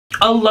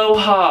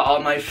Aloha, all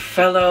my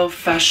fellow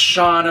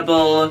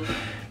fashionable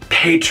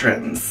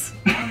patrons.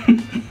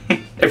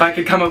 If I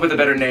could come up with a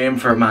better name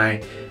for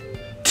my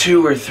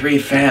 2 or 3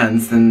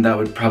 fans, then that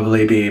would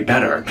probably be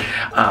better.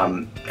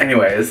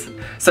 Anyways,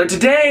 so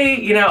today,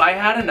 you know, I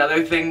had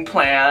another thing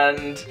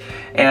planned,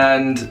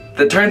 and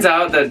it turns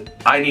out that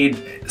I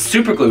need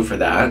super glue for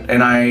that,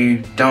 and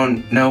I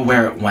don't know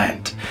where it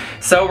went.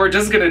 So we're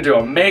just gonna do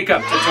a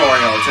makeup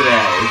tutorial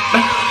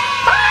today.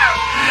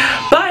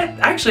 But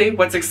actually,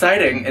 what's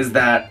exciting is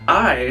that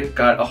I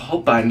got a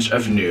whole bunch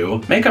of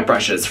new makeup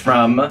brushes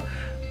from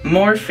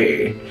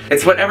Morphe.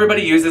 It's what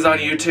everybody uses on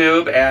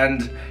YouTube,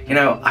 and you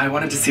know, I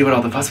wanted to see what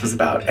all the fuss was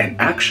about, and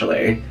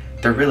actually,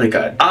 they're really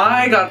good.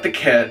 I got the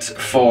kit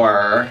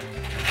for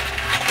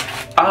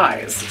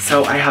eyes,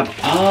 so I have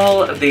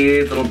all of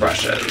these little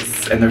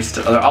brushes, and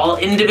they're all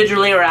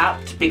individually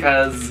wrapped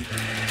because,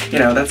 you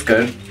know, that's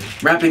good.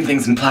 Wrapping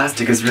things in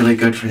plastic is really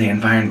good for the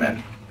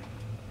environment.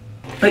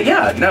 But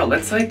yeah, no,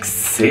 let's like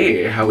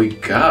see how we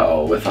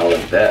go with all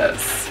of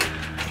this.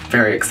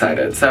 Very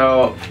excited.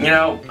 So, you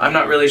know, I'm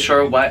not really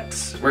sure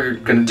what we're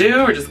gonna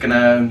do. We're just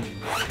gonna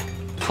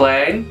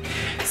play,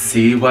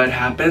 see what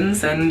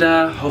happens, and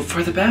hope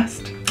for the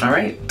best. All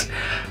right,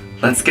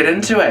 let's get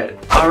into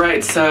it. All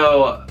right,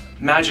 so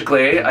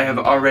magically, I have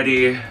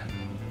already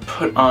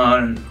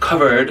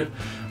covered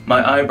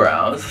my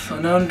eyebrows. So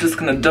now I'm just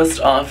gonna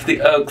dust off the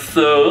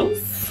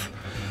excess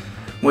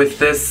with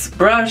this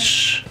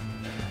brush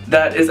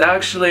that is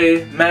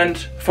actually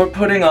meant for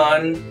putting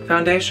on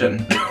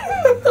foundation.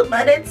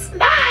 But it's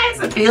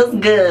nice, it feels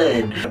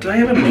good. Do I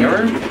have a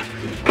mirror?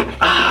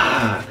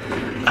 Ah,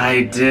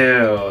 I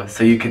do.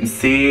 So you can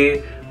see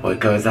what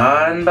goes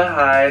on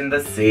behind the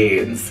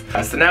scenes.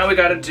 So now we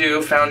gotta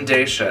do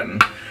foundation.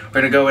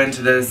 We're gonna go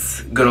into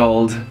this good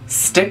old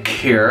stick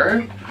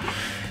here,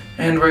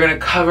 and we're gonna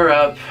cover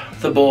up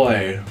the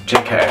boy.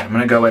 JK, I'm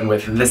gonna go in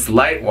with this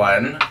light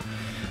one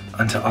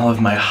onto all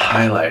of my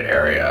highlight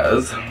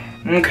areas.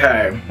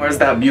 Okay, where's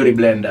that beauty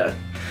blender?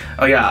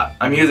 Oh yeah,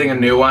 I'm using a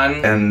new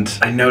one, and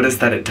I noticed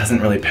that it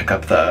doesn't really pick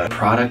up the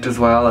product as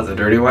well as a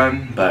dirty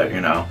one, but you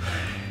know.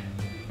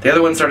 The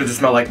other one started to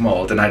smell like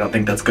mold, and I don't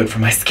think that's good for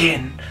my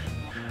skin.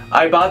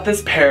 I bought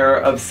this pair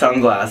of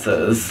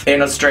sunglasses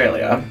in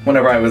Australia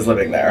whenever I was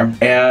living there,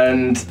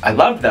 and I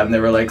loved them. They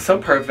were like so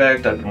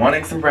perfect. I've been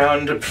wanting some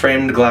round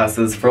framed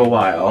glasses for a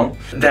while.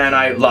 Then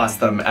I lost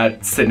them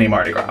at Sydney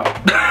Mardi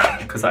Gras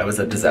because I was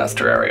a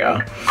disaster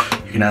area.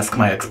 You can ask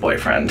my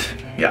ex-boyfriend.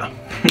 Yeah,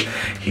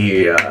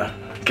 he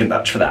can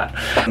vouch for that.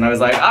 And I was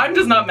like, I'm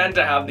just not meant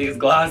to have these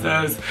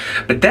glasses.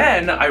 But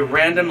then I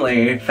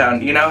randomly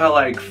found, you know how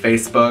like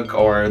Facebook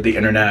or the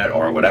internet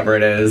or whatever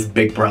it is,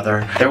 Big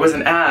Brother, there was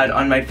an ad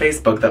on my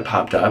Facebook that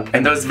popped up,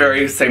 and those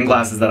very same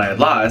glasses that I had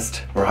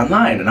lost were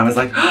online, and I was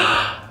like,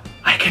 oh,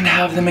 I can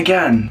have them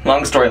again.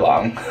 Long story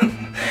long.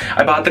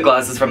 I bought the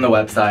glasses from the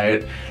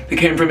website. They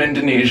came from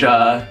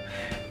Indonesia,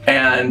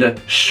 and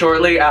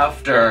shortly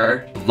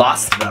after,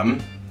 lost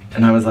them.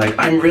 And I was like,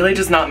 I'm really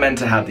just not meant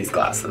to have these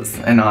glasses,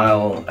 and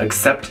I'll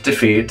accept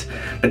defeat.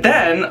 But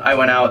then I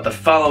went out the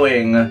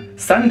following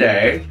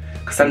Sunday,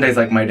 because Sunday's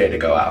like my day to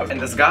go out.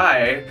 And this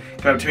guy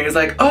came up to me and was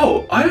like,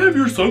 oh, I have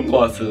your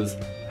sunglasses.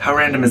 How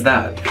random is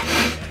that?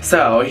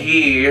 So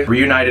he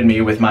reunited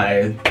me with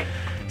my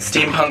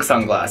steampunk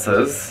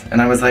sunglasses,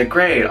 and I was like,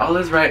 great, all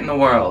is right in the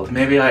world.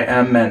 Maybe I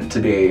am meant to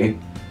be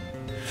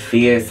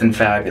fierce and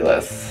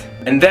fabulous.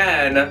 And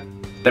then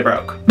they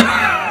broke.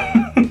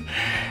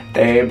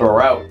 They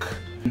broke.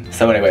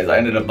 So anyways, I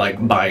ended up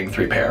like buying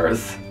 3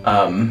 pairs.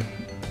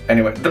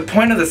 Anyway, the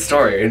point of this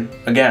story,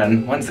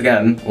 once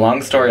again,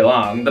 long story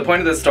long, the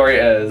point of this story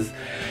is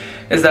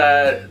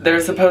that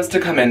they're supposed to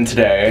come in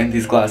today,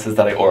 these glasses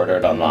that I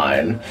ordered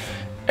online,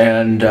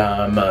 and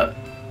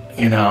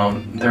you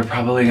know, they're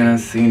probably gonna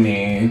see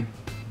me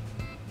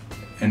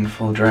in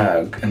full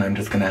drag, and I'm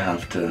just gonna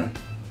have to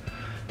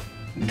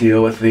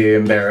deal with the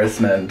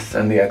embarrassment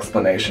and the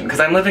explanation. Because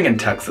I'm living in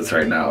Texas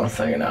right now,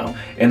 so you know,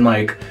 in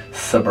like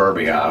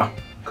suburbia,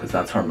 because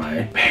that's where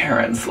my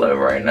parents live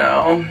right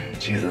now.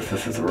 Jesus,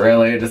 this is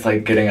really just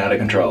like getting out of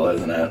control,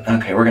 isn't it?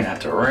 Okay, we're gonna have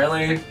to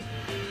really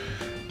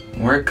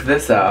work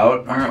this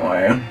out, aren't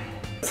we?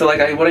 So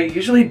like what I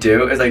usually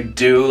do is I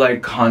do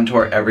like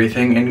contour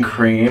everything in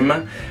cream,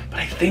 but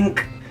I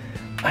think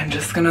I'm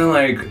just gonna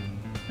like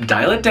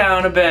dial it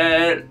down a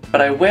bit, but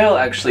I will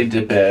actually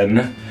dip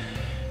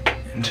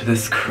into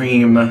this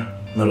cream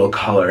little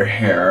color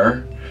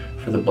here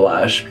for the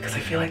blush, because I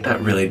feel like that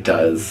really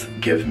does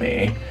give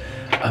me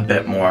a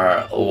bit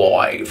more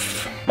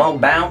life. Well,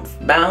 bounce,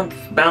 bounce,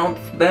 bounce,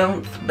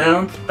 bounce,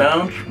 bounce,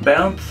 bounce,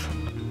 bounce.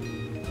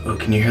 Oh,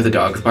 can you hear the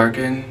dogs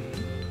barking?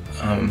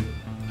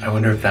 I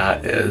wonder if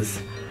that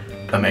is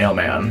the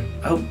mailman.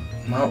 Oh,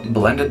 well,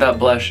 blended that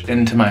blush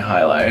into my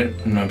highlight. I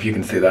don't know if you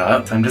can see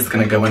that. So I'm just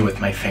gonna go in with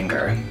my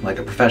finger, like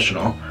a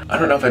professional. I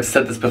don't know if I've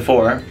said this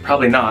before,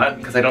 probably not,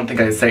 because I don't think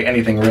I say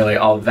anything really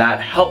all that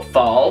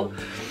helpful.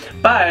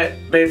 But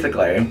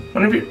basically,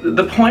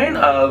 the point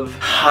of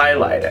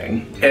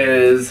highlighting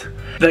is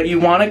that you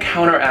want to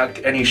counteract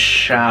any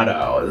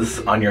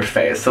shadows on your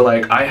face. So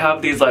like I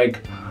have these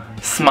like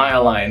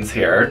smile lines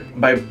here.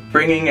 By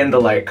bringing in the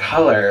light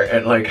color,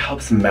 it like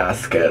helps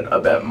mask it a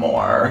bit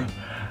more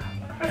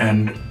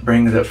and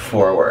brings it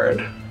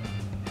forward.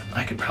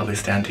 I could probably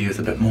stand to use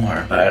a bit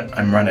more, but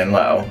I'm running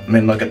low. I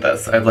mean, look at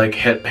this. I've like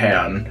hit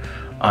pan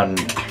on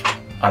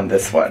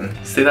this one.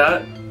 See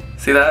that?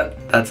 See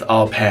that? That's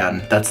all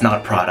pan. That's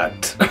not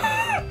product.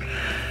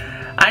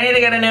 I need to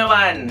get a new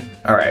one.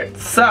 All right,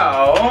 so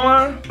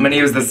I'm gonna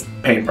use this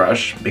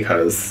paintbrush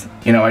because,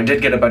 you know, I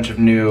did get a bunch of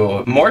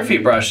new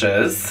Morphe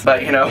brushes,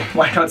 but you know,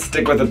 why not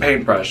stick with a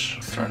paintbrush?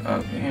 Start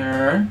up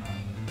here,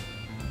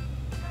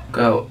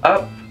 go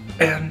up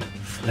and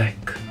flick.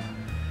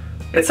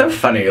 It's so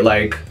funny,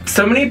 like,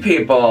 so many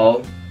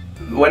people,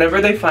 whenever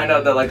they find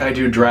out that like I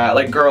do drag,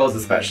 like girls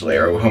especially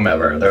or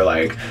whomever, they're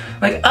like,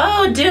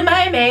 oh, do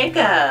my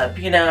makeup,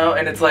 you know?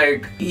 And it's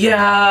like,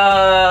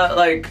 yeah,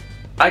 like,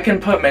 I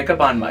can put makeup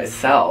on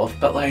myself,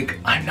 but like,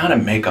 I'm not a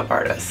makeup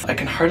artist. I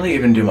can hardly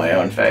even do my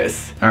own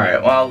face. All right,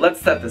 well,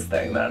 let's set this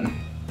thing then.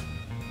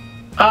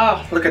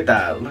 Oh, look at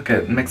that. Look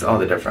at, it makes all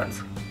the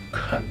difference.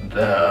 Cut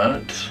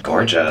that.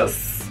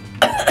 Gorgeous.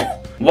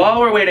 While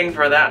we're waiting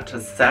for that to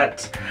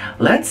set,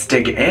 let's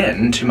dig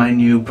into my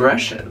new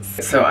brushes.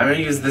 So I'm gonna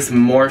use this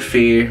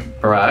Morphe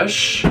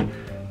brush,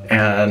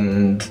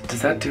 and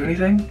does that do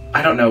anything?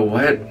 I don't know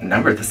what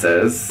number this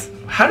is.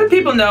 How do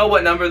people know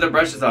what number the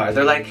brushes are?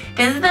 They're like,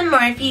 this is the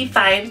Morphe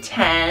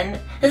 510.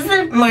 This is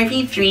the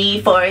Morphe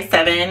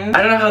 347.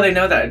 I don't know how they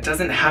know that. It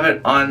doesn't have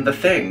it on the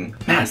thing.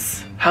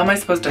 Mess. How am I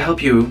supposed to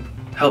help you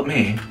help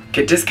me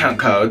get discount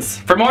codes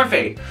for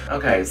Morphe?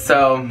 Okay,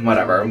 so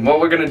whatever.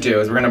 What we're gonna do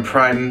is we're gonna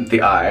prime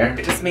the eye.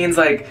 It just means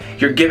like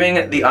you're giving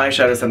the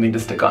eyeshadow something to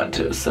stick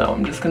onto. So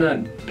I'm just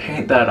gonna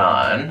paint that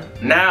on.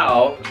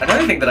 Now,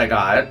 another thing that I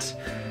got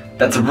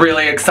that's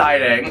really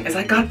exciting is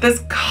I got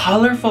this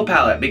colorful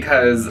palette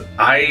because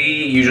I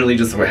usually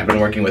just have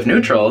been working with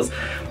neutrals,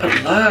 but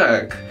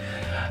look,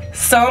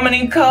 so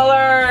many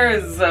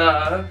colors.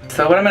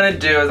 So what I'm gonna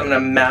do is I'm gonna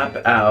map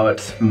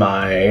out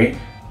my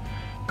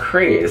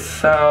crease.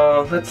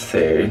 So let's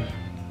see.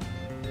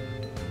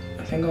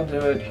 I think I'll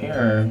do it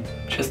here.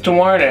 Just a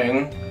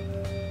warning,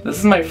 this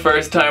is my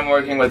first time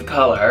working with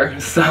color,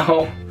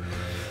 so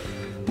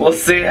we'll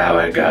see how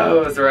it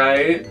goes,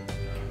 right?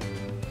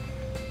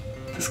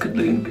 This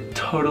could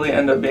totally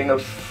end up being a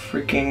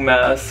freaking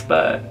mess,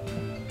 but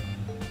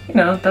you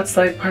know, that's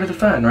like part of the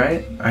fun,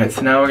 right? Alright,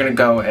 so now we're gonna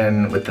go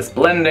in with this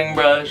blending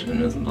brush and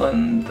just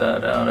blend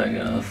that out, I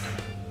guess.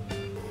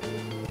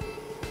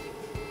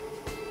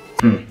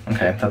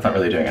 Okay, that's not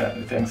really doing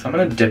anything. So I'm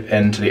gonna dip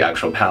into the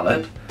actual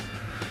palette,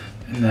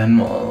 and then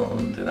we'll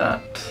do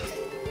that.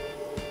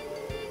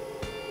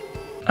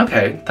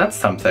 Okay, that's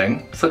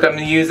something. So look, I'm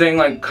using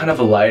like kind of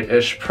a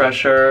light-ish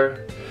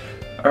pressure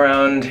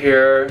around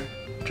here,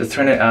 just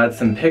trying to add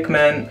some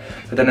pigment,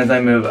 but then as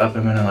I move up,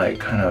 I'm gonna like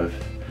kind of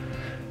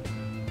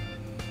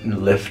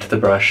lift the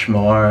brush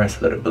more so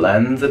that it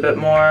blends a bit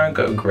more,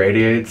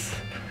 gradiates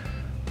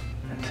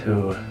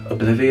into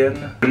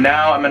oblivion.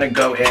 Now I'm gonna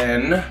go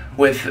in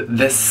with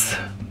this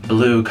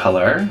blue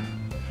color.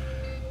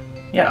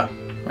 Yeah,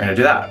 we're gonna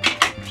do that.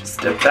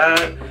 Just dip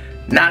that,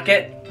 knock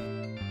it.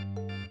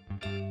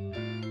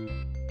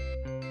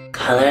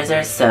 Colors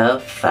are so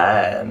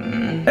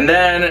fun. And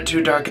then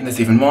to darken this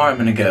even more, I'm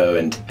gonna go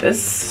into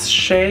this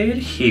shade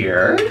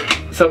here.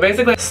 So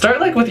basically, start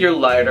like with your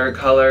lighter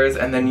colors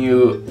and then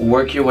you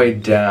work your way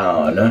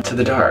down to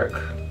the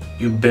dark.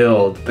 You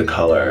build the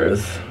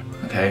colors.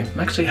 Okay, I'm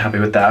actually happy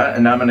with that.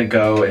 And now I'm gonna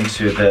go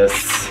into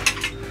this,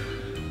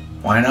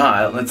 why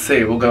not? Let's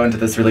see, we'll go into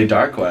this really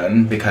dark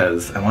one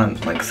because I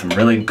want like some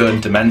really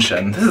good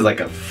dimension. This is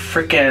like a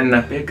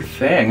freaking big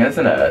thing,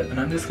 isn't it? And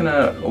I'm just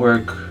gonna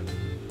work,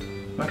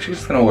 I'm actually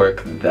just gonna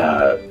work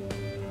that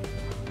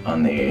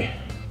on the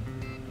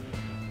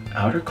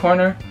outer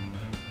corner.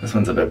 This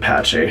one's a bit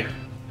patchy.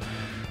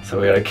 So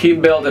we gotta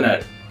keep building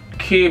it.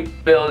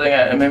 Keep building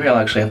it. And maybe I'll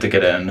actually have to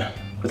get in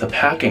with a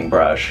packing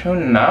brush. Who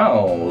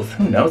knows?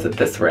 Who knows at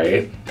this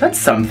rate? That's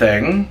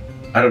something.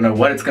 I don't know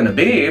what it's gonna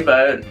be,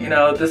 but you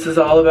know, this is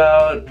all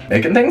about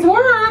making things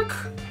work.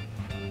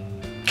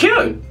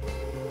 Cute.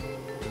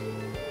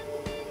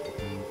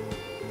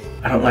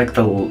 I don't like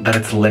that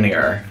it's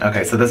linear.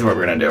 Okay, so this is what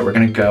we're gonna do. We're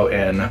gonna go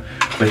in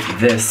with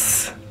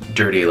this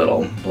dirty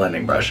little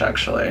blending brush,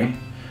 actually.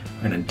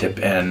 We're gonna dip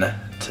in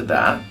to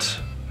that.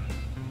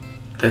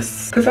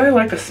 This, because I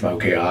like a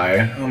smoky eye.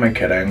 Who am I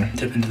kidding?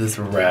 Dip into this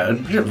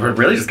red. We're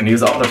really just gonna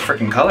use all the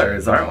freaking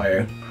colors, aren't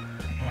we?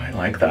 Oh, I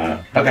like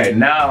that. Okay,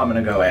 now I'm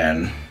gonna go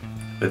in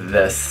with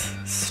this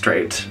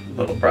straight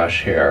little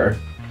brush here.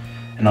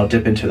 And I'll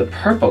dip into the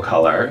purple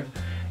color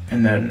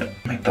and then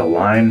make the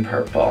line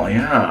purple,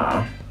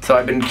 yeah. So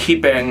I've been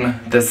keeping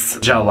this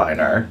gel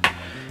liner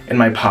in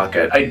my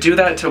pocket. I do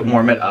that to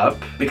warm it up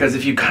because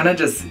if you kind of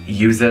just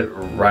use it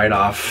right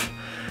off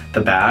the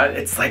bat,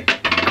 it's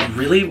like a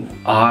really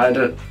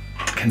odd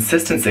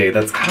consistency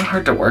that's kind of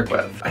hard to work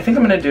with. I think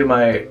I'm gonna do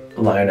my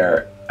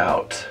liner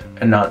out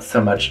and not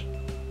so much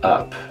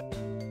up.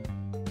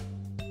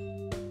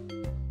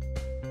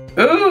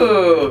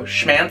 Ooh,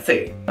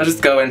 schmancy. I'll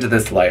just go into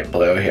this light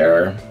blue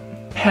here.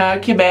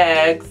 Pack your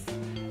bags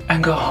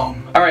and go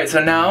home. All right,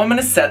 so now I'm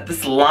gonna set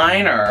this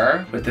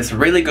liner with this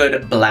really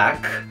good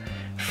black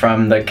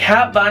from the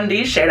Kat Von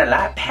D Shade of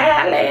Light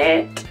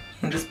palette.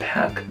 And just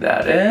pack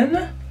that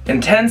in.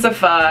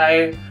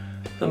 Intensify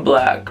the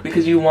black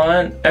because you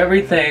want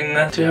everything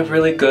to have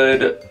really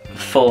good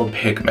full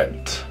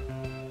pigment.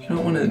 You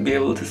don't want to be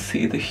able to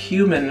see the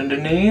human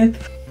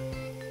underneath.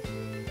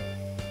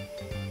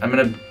 I'm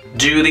gonna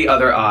do the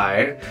other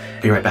eye.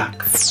 Be right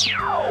back.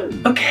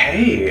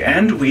 Okay,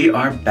 and we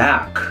are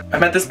back.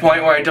 I'm at this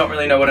point where I don't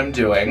really know what I'm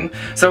doing,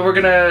 so we're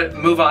gonna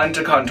move on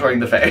to contouring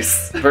the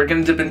face. We're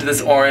gonna dip into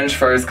this orange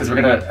first because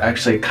we're gonna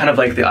actually, kind of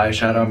like the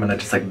eyeshadow, I'm gonna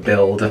just like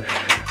build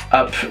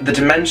up the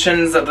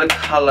dimensions of the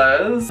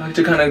colors. I like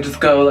to kind of just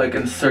go like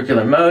in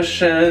circular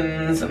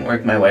motions and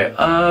work my way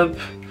up.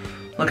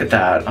 Look at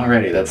that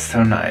already, that's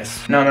so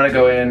nice. Now I'm gonna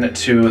go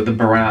into the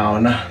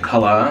brown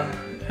color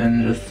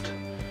and just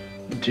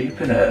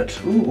deepen it.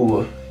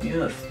 Ooh,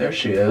 yes, there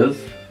she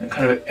is. I'm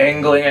kind of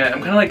angling it.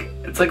 I'm kind of like,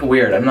 it's like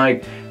weird. I'm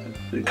like,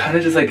 kind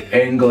of just like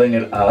angling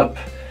it up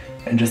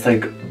and just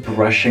like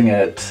brushing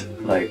it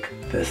like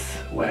this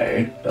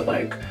way, but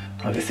like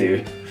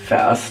obviously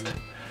fast.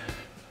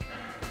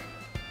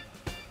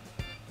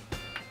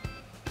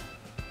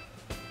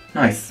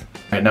 Nice. All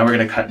right, now we're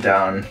gonna cut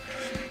down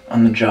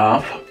on the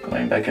jaw,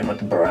 going back in with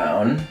the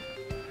brown.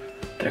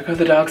 There go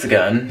the dogs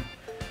again.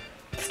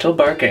 Still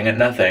barking at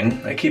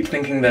nothing. I keep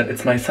thinking that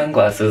it's my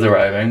sunglasses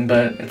arriving,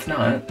 but it's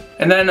not.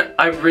 And then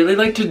I really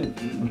like to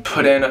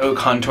put in a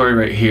contour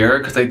right here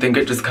because I think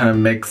it just kind of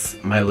makes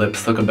my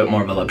lips look a bit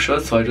more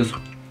voluptuous, so I just...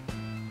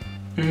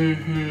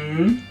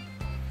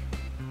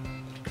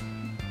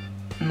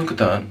 Look at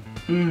that.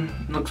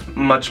 Looks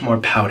much more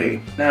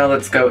pouty. Now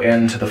let's go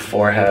into the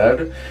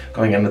forehead,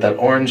 going in with that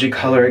orangey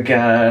color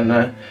again,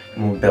 and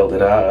we'll build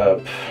it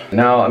up.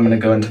 Now I'm gonna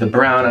go into the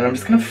brown and I'm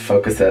just gonna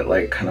focus it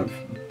like kind of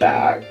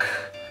back.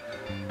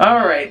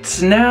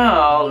 Alright,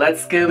 now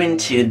let's go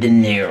into the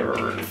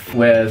nose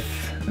with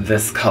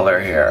this color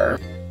here.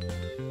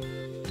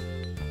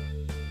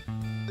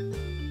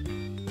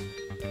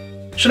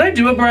 Should I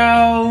do a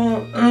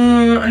brow?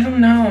 I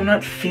don't know, I'm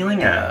not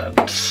feeling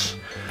it.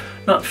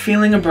 Not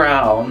feeling a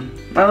brow.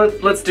 Now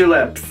let's do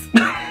lips.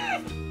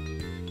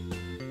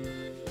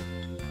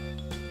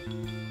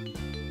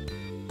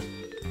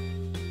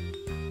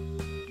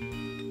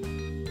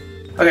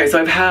 Okay,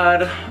 so I've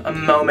had a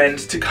moment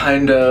to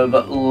kind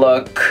of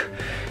look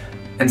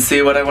and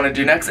see what I want to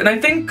do next, and I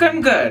think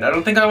I'm good. I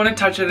don't think I want to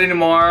touch it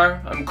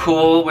anymore. I'm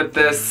cool with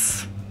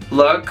this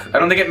look. I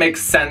don't think it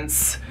makes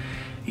sense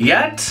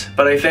yet,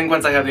 but I think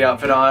once I have the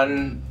outfit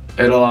on,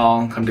 it'll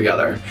all come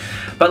together.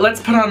 But let's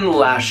put on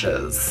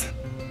lashes.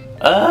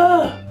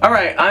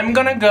 Alright, I'm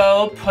gonna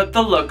go put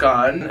the look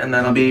on, and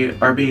then I'll be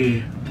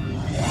RB.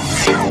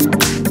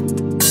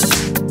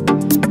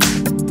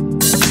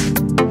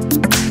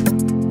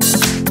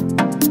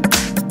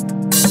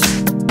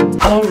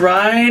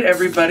 Alright,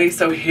 everybody,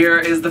 so here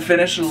is the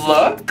finished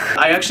look.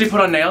 I actually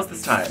put on nails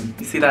this time.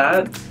 You see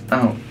that?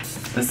 Oh,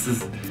 this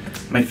is...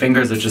 My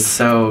fingers are just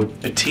so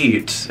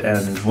petite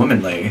and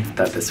womanly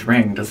that this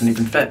ring doesn't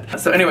even fit.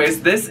 So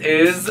anyways, this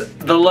is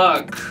the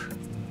look.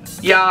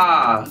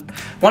 Yeah!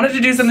 Wanted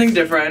to do something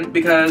different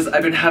because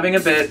I've been having a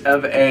bit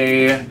of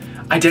a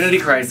identity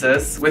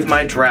crisis with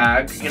my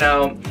drag. You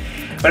know,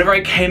 whenever I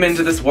came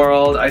into this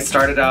world, I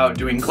started out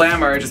doing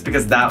glamour just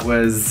because that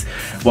was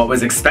what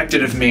was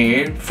expected of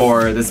me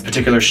for this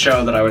particular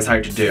show that I was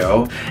hired to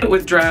do.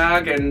 With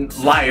drag and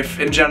life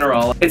in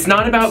general, it's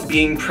not about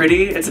being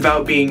pretty, it's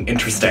about being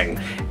interesting.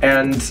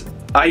 And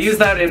I use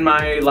that in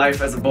my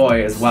life as a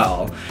boy as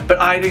well. But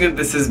I think that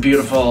this is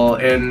beautiful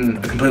in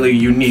a completely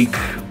unique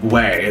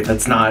way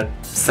that's not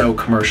so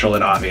commercial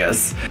and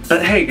obvious.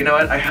 But hey, you know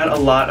what? I had a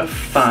lot of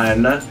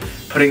fun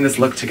putting this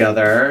look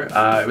together.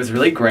 It was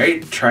really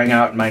great trying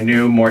out my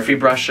new Morphe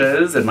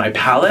brushes and my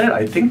palette.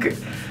 I think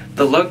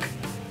the look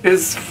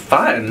is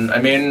fun.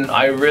 I mean,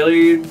 I'm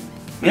really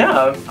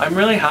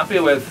happy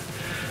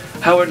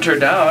with how it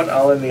turned out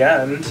all in the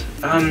end.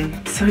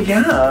 So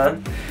yeah.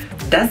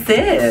 That's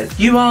it.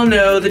 You all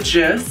know the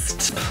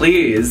gist.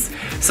 Please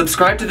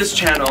subscribe to this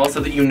channel so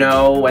that you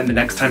know when the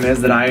next time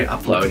is that I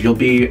upload. You'll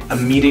be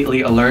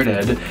immediately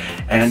alerted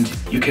and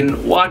you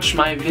can watch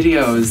my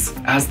videos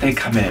as they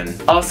come in.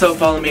 Also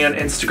follow me on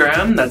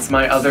Instagram. That's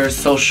my other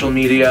social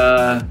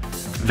media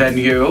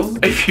venue,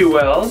 if you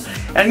will.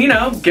 And you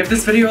know, give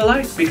this video a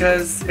like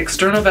because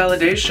external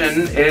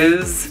validation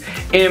is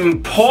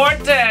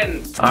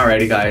important.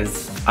 Alrighty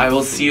guys, I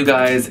will see you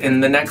guys in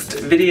the next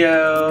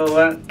video.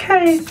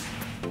 Okay.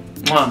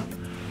 Mwah.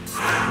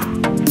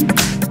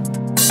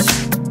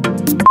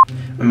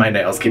 My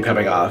nails keep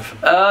coming off.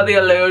 Oh, the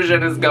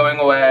illusion is going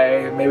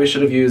away. Maybe I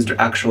should have used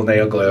actual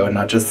nail glue and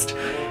not just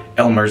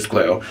Elmer's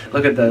glue.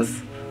 Look at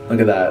this. Look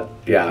at that.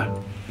 Yeah,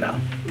 no.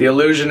 The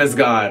illusion is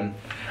gone.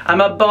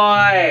 I'm a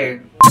boy!